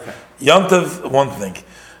Hashanah. Okay. Yom Tov, one thing.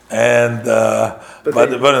 And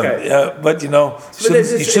but you know,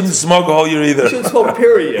 you shouldn't smoke a whole year either. You shouldn't smoke,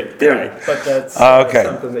 period. But that's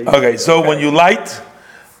something that you so when you light...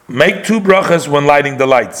 Make two brachas when lighting the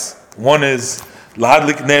lights. One is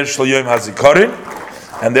lahadlik ner shel yom hazikarin,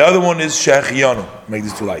 and the other one is shehechiyanu. Make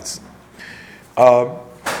these two lights.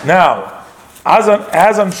 Now, as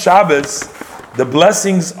on Shabbos, the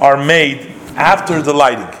blessings are made after the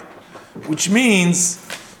lighting, which means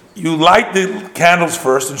you light the candles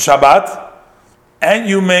first on Shabbat, and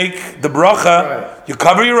you make the bracha. Right. You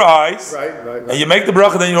cover your eyes, and you make the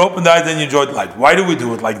bracha. Then you open the eyes, then you enjoy the light. Why do we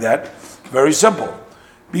do it like that? Very simple.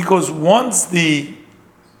 Because once the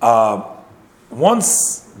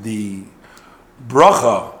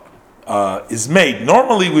bracha is made,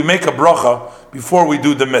 normally we make a bracha before we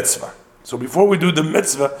do the mitzvah. So before we do the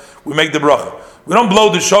mitzvah, we make the bracha. We don't blow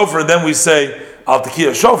the shofar and then we say al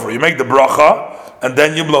tekiah shofar. You make the bracha and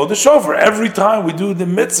then you blow the shofar. Every time we do the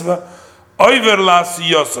mitzvah, oiver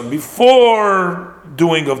la'asiyosam, before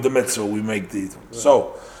doing of the mitzvah, we make these.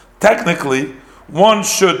 So technically, one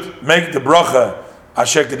should make the bracha.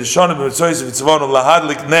 Asher kedishonu b'mitzoyis v'tzivonu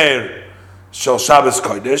lahadlik ner shel Shabbos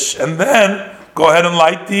kodesh, and then go ahead and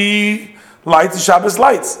light the Shabbos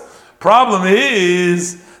lights. Problem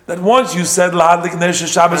is that once you said lahadlik ner shel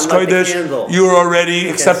Shabbos kodesh, you're already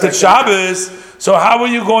accepted Shabbos. So how are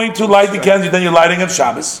you going to light the candle? Then you're lighting on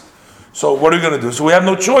Shabbos. So what are you going to do? So we have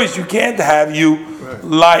no choice. You can't have you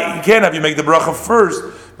light. You can't have you make the bracha first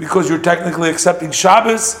because you're technically accepting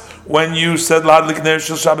Shabbos when you said lahadlik ner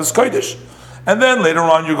shel Shabbos kodesh. And then later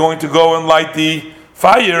on, you're going to go and light the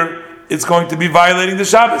fire. It's going to be violating the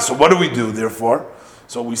Shabbos. So what do we do, therefore?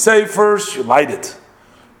 So we say first, you light it.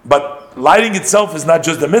 But lighting itself is not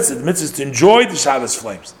just the mitzvah. The mitzvah is to enjoy the Shabbos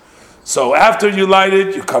flames. So after you light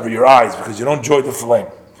it, you cover your eyes because you don't enjoy the flame.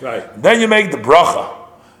 Right. Then you make the bracha.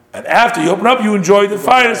 And after you open up, you enjoy the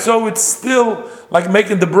fire. So it's still like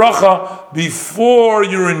making the bracha before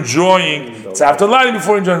you're enjoying. It's after lighting,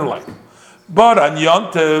 before enjoying the light. But on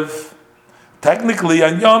Yom Tov, technically,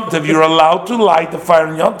 on Yom Tov, you're allowed to light the fire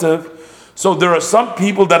on Yom Tov. So there are some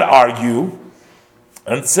people that argue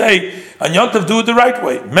and say, on Yom Tov, do it the right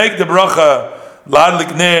way. Make the bracha,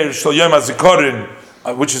 Lahadlik ner shel yom hazikaron,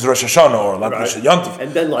 which is Rosh Hashanah or like Rosh Yontif.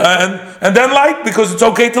 And then light. And then light, because it's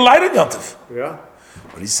okay to light on Yontif. Yeah.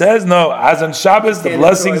 But he says, no, as on Shabbos, the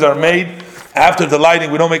blessings are made after the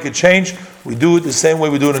lighting. We don't make a change. We do it the same way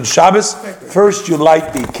we do it on Shabbos. First you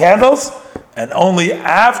light the candles, and only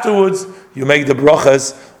afterwards you make the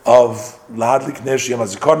brachas of Lahadlik Ner Sheyam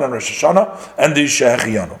HaZikaron and Rosh Hashanah and the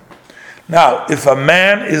Shehechiyanu. Now, if a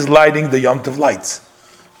man is lighting the Yom Tov lights,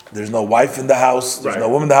 there's no wife in the house, there's no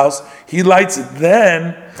woman in the house, he lights it,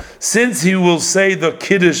 then, since he will say the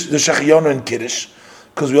Kiddush, the Shehechiyanu in Kiddush,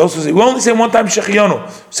 because we only say one time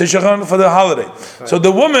Shehechiyanu, say Shehechiyanu for the holiday. Right. So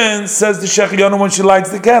the woman says the Shehechiyanu when she lights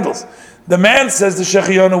the candles. The man says the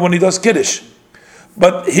Shehechiyanu when he does Kiddush.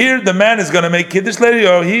 But here the man is going to make Kiddush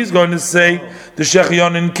later, or he's going to say the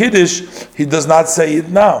Shehechiyanu in Kiddush. He does not say it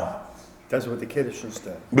now. That's what the Kiddush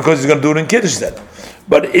instead. Because he's going to do it in Kiddush then.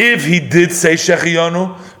 But if he did say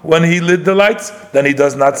Shehechiyanu when he lit the lights, then he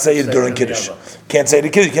does not say it during Kiddush. Can't say it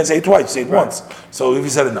in Kiddush, can't say it twice, say it once. So if he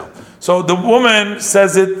said it now. So the woman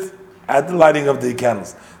says it at the lighting of the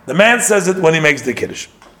candles. The man says it when he makes the Kiddush.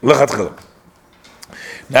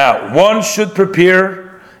 Now, one should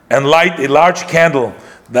prepare and light a large candle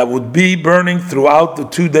that would be burning throughout the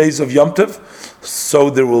 2 days of Yom Tov, so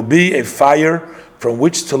there will be a fire from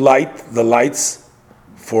which to light the lights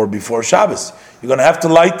for before Shabbos. You're going to have to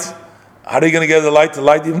light. How are you going to get the light to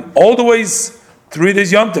light even all the ways 3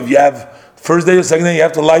 days Yom Tov? You have first day or second day, you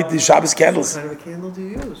have to light the Shabbos candles. What kind of a candle do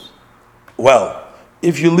you use? Well,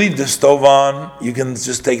 if you leave the stove on, you can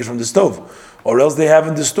just take it from the stove. Or else they have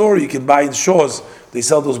in the store, you can buy in Shaw's, they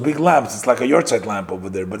sell those big lamps. It's like a yahrzeit lamp over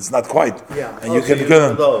there, but it's not quite. Yeah. And you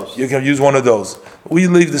can use one of those. We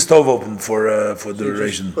leave the stove open for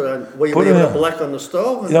duration. Put a black on the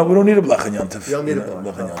stove? We don't need a blech on Yontif. You don't need a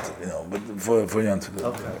blech on Yontif, but for Yontif.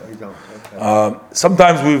 Okay, you don't. Okay.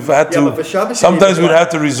 Sometimes we've had to. Sometimes we'd have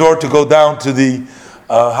to resort to go down to the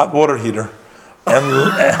hot water heater and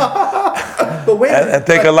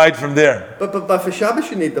take a light from there. But for Shabbos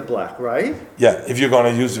you need the black, right? Yeah, if you're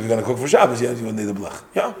going to cook for Shabbos, yeah, you will need the blech.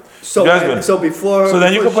 Yeah. So before. So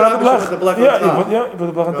then you can put on the blech. Yeah, you put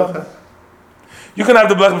the blech on top. Okay. You can have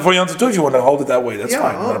the blech before Yom Tov too if you want to hold it that way. That's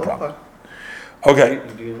fine, not a problem. Okay.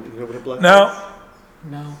 Do you know what a blech is?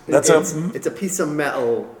 No. It's a piece of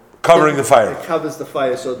metal covering the fire. It covers the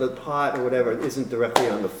fire, so the pot or whatever isn't directly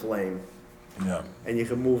on the flame. Yeah. And you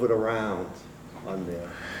can move it around on there.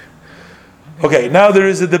 Okay, now there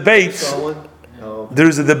is a debate. There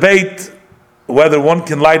is a debate whether one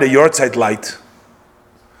can light a yahrzeit light,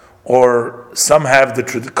 or some have the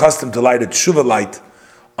custom to light a tshuva light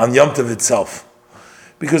on Yom Tov itself.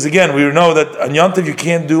 Because again, we know that on Yom Tov you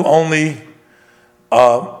can't do only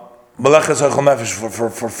melechas ha'chol nefesh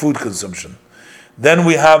for food consumption. Then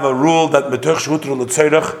we have a rule that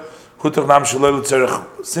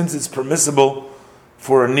since it's permissible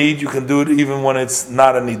for a need, you can do it even when it's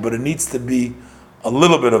not a need, but it needs to be a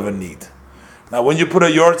little bit of a need. Now, when you put a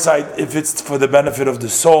yahrzeit, if it's for the benefit of the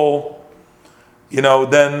soul,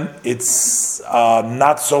 then it's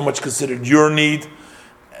not so much considered your need.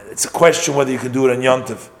 It's a question whether you can do it on Yom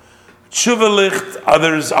Tov. Tshuva licht,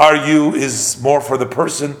 others argue, is more for the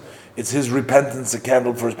person. It's his repentance, a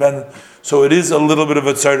candle for his repentance. So it is a little bit of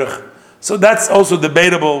a tzarech. So that's also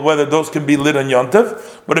debatable whether those can be lit on Yom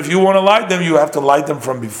Tov. But if you want to light them, you have to light them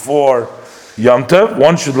from before Yom Tov.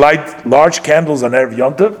 One should light large candles on Erev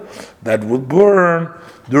Yom Tov that will burn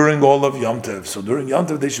during all of Yom Tov. So during Yom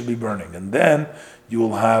Tov they should be burning, and then you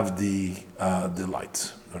will have the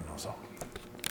lights.